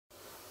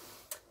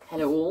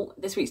Hello all.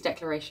 This week's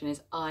declaration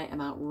is I am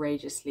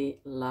outrageously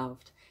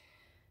loved.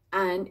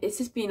 And it's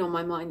just been on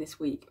my mind this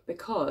week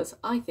because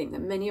I think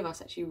that many of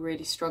us actually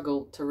really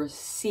struggle to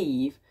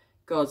receive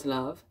God's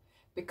love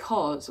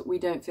because we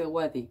don't feel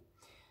worthy.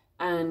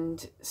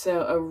 And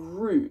so a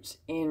root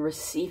in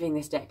receiving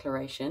this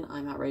declaration,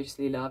 I'm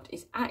outrageously loved,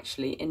 is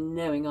actually in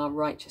knowing our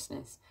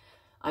righteousness.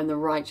 I'm the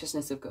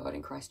righteousness of God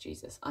in Christ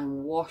Jesus.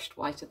 I'm washed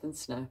whiter than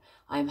snow.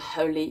 I am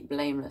holy,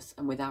 blameless,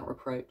 and without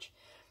reproach.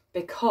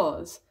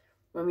 Because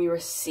when we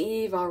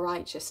receive our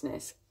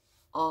righteousness,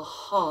 our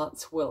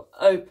hearts will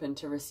open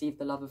to receive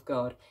the love of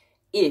God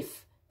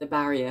if the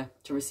barrier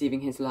to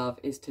receiving his love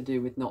is to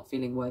do with not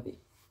feeling worthy.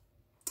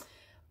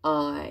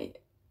 I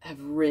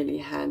have really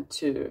had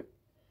to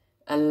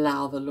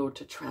allow the Lord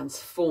to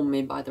transform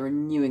me by the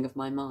renewing of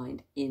my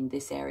mind in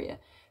this area,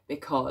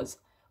 because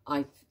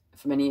I,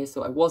 for many years,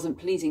 thought I wasn't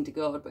pleasing to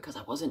God because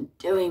I wasn't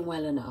doing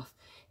well enough.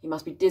 He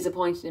must be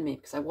disappointed in me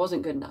because I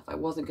wasn't good enough. I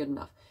wasn't good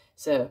enough.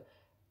 So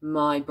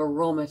my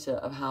barometer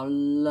of how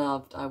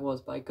loved I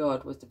was by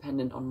God was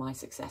dependent on my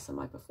success and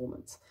my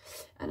performance.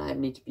 And I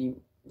need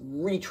to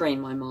retrain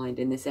my mind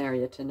in this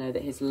area to know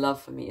that his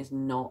love for me is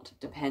not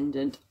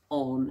dependent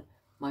on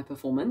my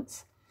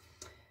performance.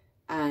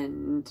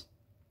 And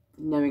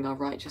knowing our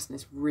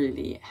righteousness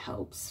really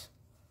helps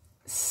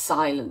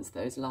silence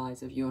those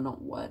lies of you're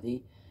not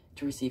worthy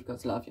to receive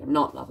God's love. You're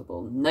not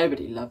lovable.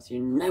 Nobody loves you.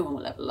 No one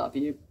will ever love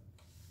you.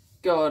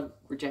 God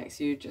rejects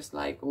you just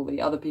like all the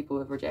other people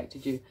have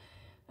rejected you.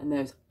 And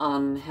those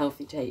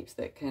unhealthy tapes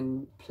that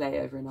can play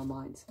over in our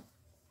minds.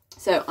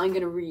 So I'm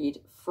going to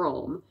read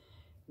from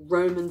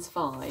Romans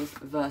 5,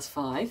 verse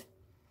 5.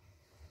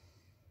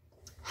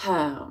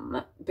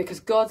 Because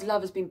God's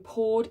love has been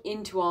poured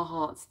into our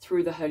hearts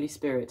through the Holy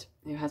Spirit,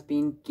 who has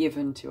been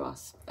given to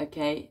us.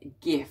 Okay?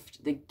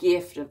 Gift. The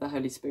gift of the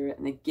Holy Spirit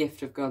and the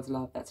gift of God's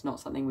love. That's not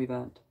something we've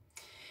earned.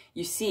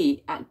 You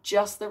see, at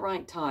just the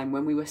right time,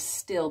 when we were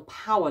still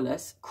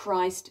powerless,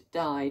 Christ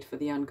died for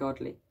the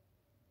ungodly.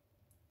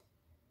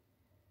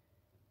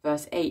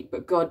 Verse 8,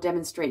 but God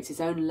demonstrates his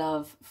own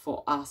love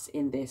for us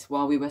in this: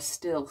 while we were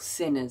still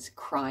sinners,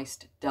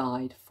 Christ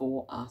died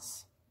for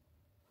us.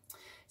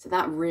 So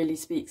that really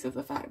speaks of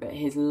the fact that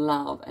his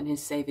love and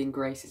his saving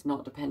grace is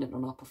not dependent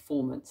on our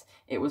performance.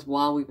 It was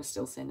while we were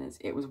still sinners.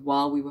 It was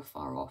while we were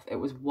far off.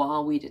 It was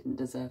while we didn't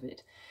deserve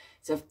it.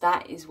 So if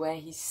that is where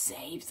he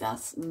saves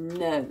us,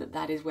 know that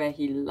that is where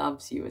he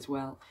loves you as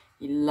well.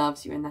 He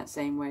loves you in that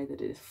same way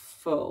that it is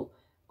full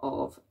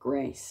of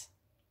grace.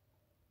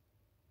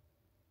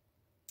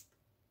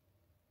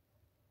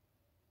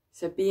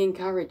 So be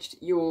encouraged.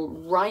 Your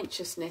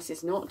righteousness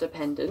is not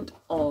dependent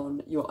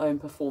on your own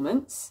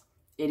performance.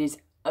 It is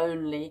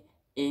only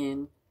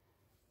in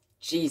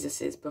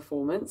Jesus's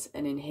performance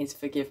and in his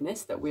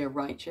forgiveness that we are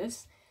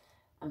righteous.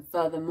 And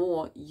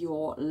furthermore,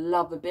 your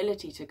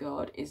lovability to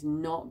God is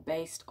not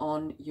based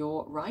on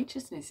your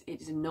righteousness.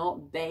 It is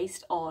not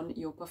based on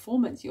your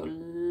performance. Your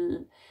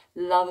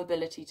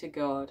lovability to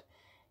God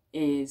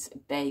is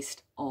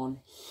based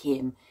on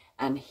him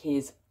and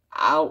his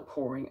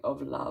outpouring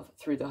of love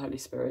through the Holy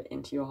Spirit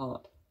into your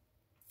heart.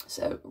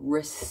 So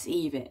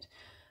receive it.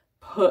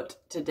 Put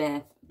to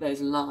death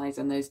those lies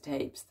and those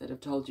tapes that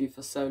have told you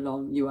for so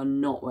long you are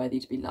not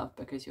worthy to be loved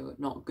because you're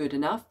not good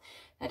enough.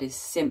 That is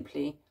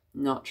simply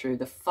not true.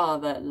 The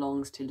Father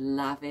longs to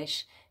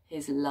lavish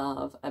his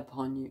love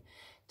upon you,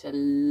 to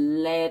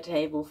lay a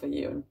table for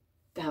you and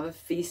to have a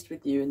feast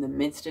with you in the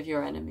midst of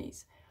your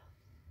enemies.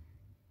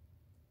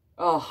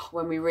 Oh,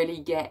 when we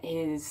really get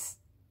his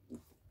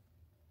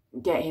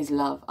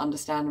love,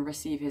 understand and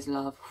receive his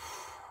love,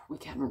 we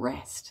can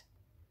rest.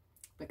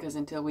 Because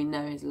until we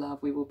know his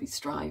love, we will be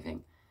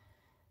striving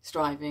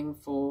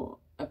for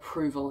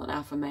approval and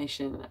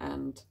affirmation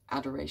and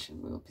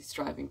adoration. We will be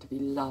striving to be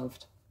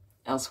loved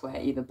elsewhere,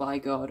 either by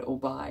God or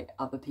by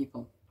other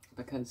people,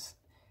 because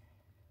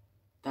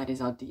that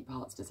is our deep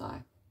heart's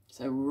desire.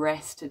 So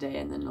rest today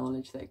in the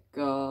knowledge that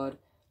God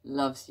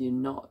loves you,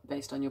 not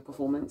based on your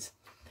performance.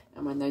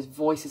 And when those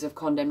voices of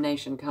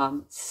condemnation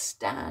come,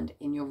 stand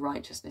in your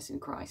righteousness in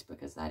Christ,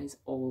 because that is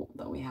all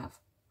that we have.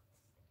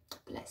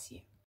 Bless you.